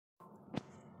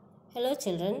Hello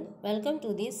children, welcome to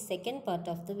this second part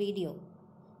of the video.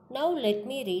 Now let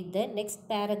me read the next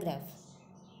paragraph.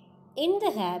 In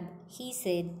the hab, he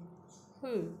said,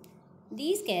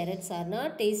 these carrots are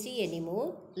not tasty anymore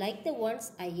like the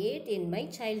ones I ate in my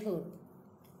childhood.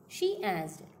 She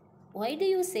asked, why do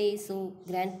you say so,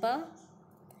 Grandpa?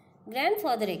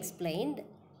 Grandfather explained,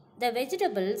 the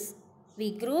vegetables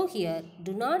we grow here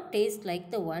do not taste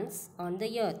like the ones on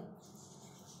the earth.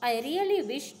 I really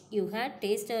wish you had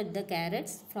tasted the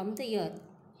carrots from the earth.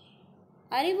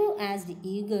 Arivu asked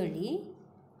eagerly,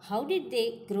 how did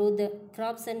they grow the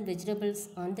crops and vegetables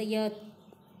on the earth?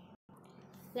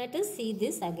 Let us see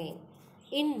this again.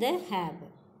 In the hab.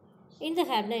 In the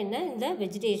hab, in the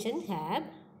vegetation hab,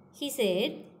 he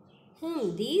said,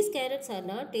 these carrots are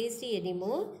not tasty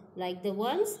anymore like the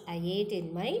ones I ate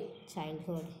in my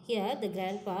childhood. Here the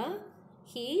grandpa,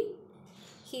 he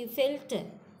felt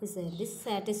his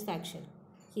dissatisfaction.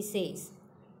 He says,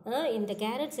 இந்த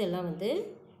carrots எல்லாம் வந்து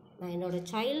நான் என்னோடய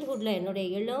சைல்ட்ஹுட்டில் என்னுடைய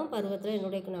இளம்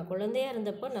பருவத்தில் நான் குழந்தையாக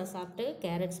இருந்தப்போ நான் சாப்பிட்டு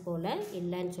கேரட்ஸ் போல்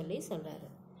இல்லைன்னு சொல்லி சொல்கிறாரு.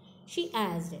 She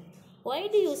asked, why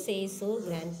do you say so,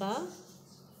 Grandpa?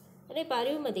 இப்போ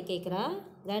அறிவுமதி கேட்குறா,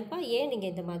 கிராண்ட்பா ஏன்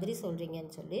நீங்கள் இந்த மாதிரி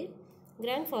சொல்கிறீங்கன்னு சொல்லி.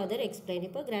 கிராண்ட்ஃபாதர் எக்ஸ்பிளைன்,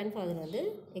 இப்போ கிராண்ட்ஃபாதர் வந்து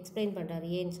எக்ஸ்பிளைன் பண்ணுறாரு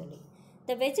ஏன்னு சொல்லி.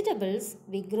 The vegetables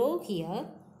we grow here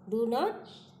do not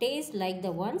taste like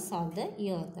the ones on the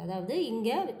earth. அதாவது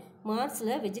இங்கே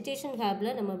மார்ஸில் வெஜிடேஷன்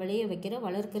ஹேப்பில் நம்ம விளைய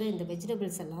வளர்க்குற இந்த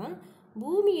வெஜிடபிள்ஸ் எல்லாம்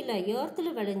பூமியில்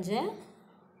ஏர்த்தில் விளைஞ்ச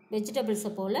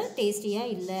வெஜிடபிள்ஸை போல்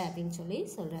டேஸ்டியாக இல்லை அப்படின்னு சொல்லி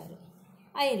சொல்கிறாரு.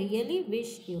 I really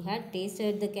wish you had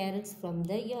tasted the carrots from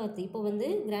the earth. இப்போ வந்து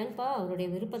கிராண்ட்பா அவருடைய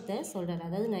விருப்பத்தை சொல்கிறார்.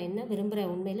 அதாவது நான் என்ன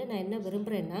விரும்புகிறேன், உண்மையில் நான் என்ன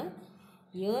விரும்புகிறேன்னா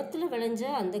ஏர்த்தில் விளைஞ்ச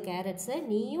அந்த கேரட்ஸை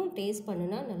நீயும் டேஸ்ட்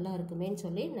பண்ணுனா நல்லா இருக்குமேன்னு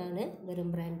சொல்லி நான்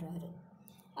விரும்புகிறேன்றாரு.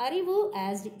 அறிவு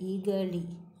ஆஸ்ட் ஈகர்லி.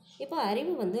 இப்போ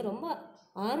அறிவு வந்து ரொம்ப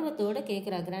ஆர்வத்தோடு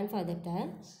கேட்குறா கிராண்ட்ஃபாதர்கிட்ட,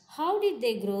 how did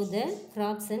they grow the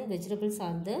graphs and vegetables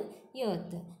on the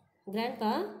earth?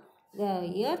 Grandpa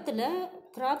எர்த்தில்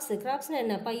கிராப்ஸ்னால்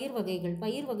என்ன, பயிர்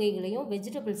வகைகளையும்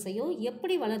வெஜிடபிள்ஸையும்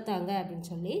எப்படி வளர்த்தாங்க அப்படின்னு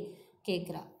சொல்லி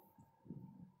கேட்குறா.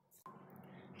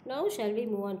 Now shall we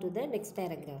move on to the next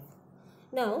paragraph.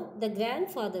 Now the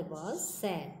grandfather was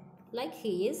sad, like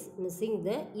he is missing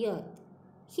the earth.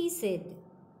 He said,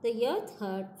 the earth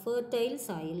had fertile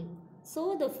soil, so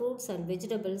the fruits and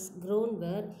vegetables grown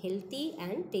were healthy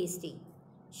and tasty.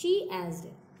 She asked,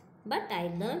 but I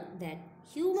learned that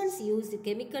humans used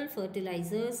chemical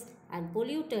fertilizers and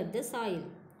polluted the soil.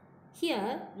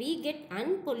 Here we get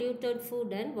unpolluted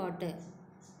food and water.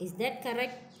 Is that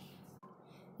correct?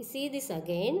 You see this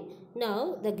again. Now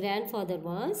the grandfather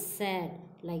was sad,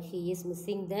 like he is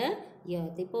missing the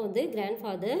earth. இப்போ வந்து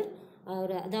grandfather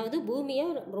அவர் அதாவது பூமியை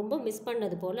ரொம்ப miss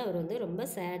பண்ணது போல் அவர் வந்து ரொம்ப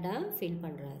சேடாக feel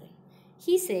பண்ணுறாரு.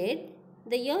 He said,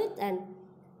 the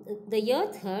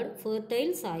earth had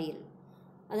fertile soil.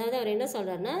 அதாவது அவர் என்ன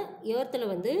சொல்கிறாருன்னா,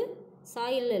 ஏர்த்தில் வந்து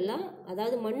சாயில் எல்லாம்,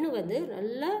 அதாவது மண் வந்து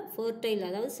நல்லா ஃபர்டைல்,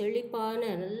 அதாவது செழிப்பான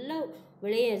நல்லா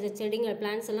செடிங்கள்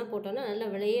பிளான்ஸ் எல்லாம் போட்டோன்னா நல்லா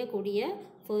விளையக்கூடிய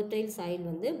ஃபர்டைல் சாயில்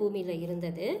வந்து பூமியில்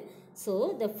இருந்தது. So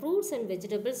the fruits and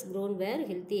vegetables grown where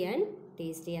healthy and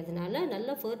tasty. அதனால் நல்ல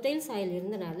ஃபர்டைல் சாயில்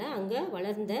இருந்தனால அங்கே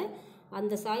வளர்ந்த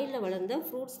அந்த சாயிலில் வளர்ந்த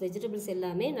ஃப்ரூட்ஸ் வெஜிடபிள்ஸ்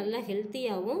எல்லாமே நல்லா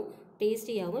ஹெல்த்தியாகவும்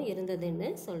டேஸ்டியாகவும் இருந்ததுன்னு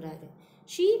சொல்கிறாரு.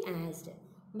 She asked,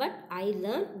 but I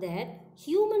learned that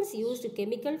humans used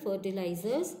chemical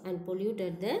fertilizers and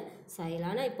polluted the soil.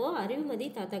 ஆனால் இப்போது அறிவுமதி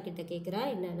தாத்தா கிட்ட கேட்குறா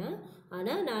என்னென்னா,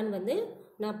 ஆனால் நான்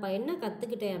இப்போ என்ன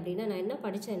கற்றுக்கிட்டேன் அப்படின்னா, நான் என்ன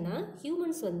படித்தேன்னா,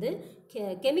 ஹியூமன்ஸ் வந்து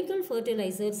கெமிக்கல்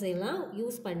ஃபர்டிலைசர்ஸ் எல்லாம்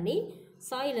யூஸ் பண்ணி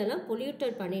சாயிலெல்லாம்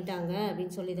பொல்யூட்டட் பண்ணிட்டாங்க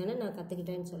அப்படின்னு சொல்லி தானே நான்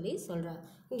கற்றுக்கிட்டேன்னு சொல்லி சொல்கிறேன்.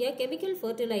 இங்கே கெமிக்கல்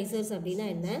ஃபர்டிலைசர்ஸ் அப்படின்னா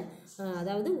என்ன,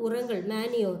 அதாவது உரங்கள்,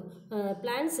 மேனியோர்,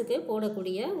 பிளான்ஸுக்கு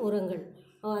போடக்கூடிய உரங்கள்.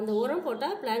 அந்த உரம்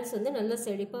போட்டால் பிளான்ஸ் வந்து நல்லா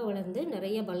செழிப்பாக வளர்ந்து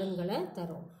நிறைய பலன்களை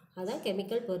தரும். அதான்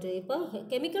இப்போ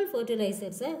கெமிக்கல்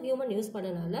ஃபர்டிலைசர்ஸை ஹியூமன் யூஸ்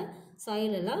பண்ணனால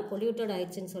சாயிலெல்லாம் பொல்யூட்டட்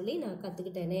ஆயிடுச்சுன்னு சொல்லி நான்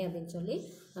கற்றுக்கிட்டேனே அப்படின்னு சொல்லி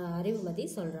அறிவுமதி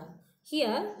சொல்கிறா.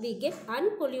 Here we get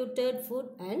unpolluted food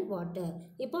and water.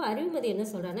 இப்போ அறிவுமதி என்ன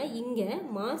சொல்கிறான்னா, இங்கே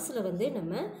மார்ஸில் வந்து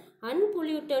நம்ம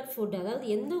அன்பொல்யூட்டட் ஃபுட், அதாவது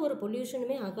எந்த ஒரு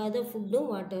பொல்யூஷனுமே ஆகாத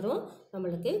ஃபுட்டும் வாட்டரும்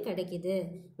நம்மளுக்கு கிடைக்கிது.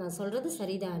 நான் சொல்கிறது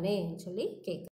சரிதானே சொல்லி கேட்க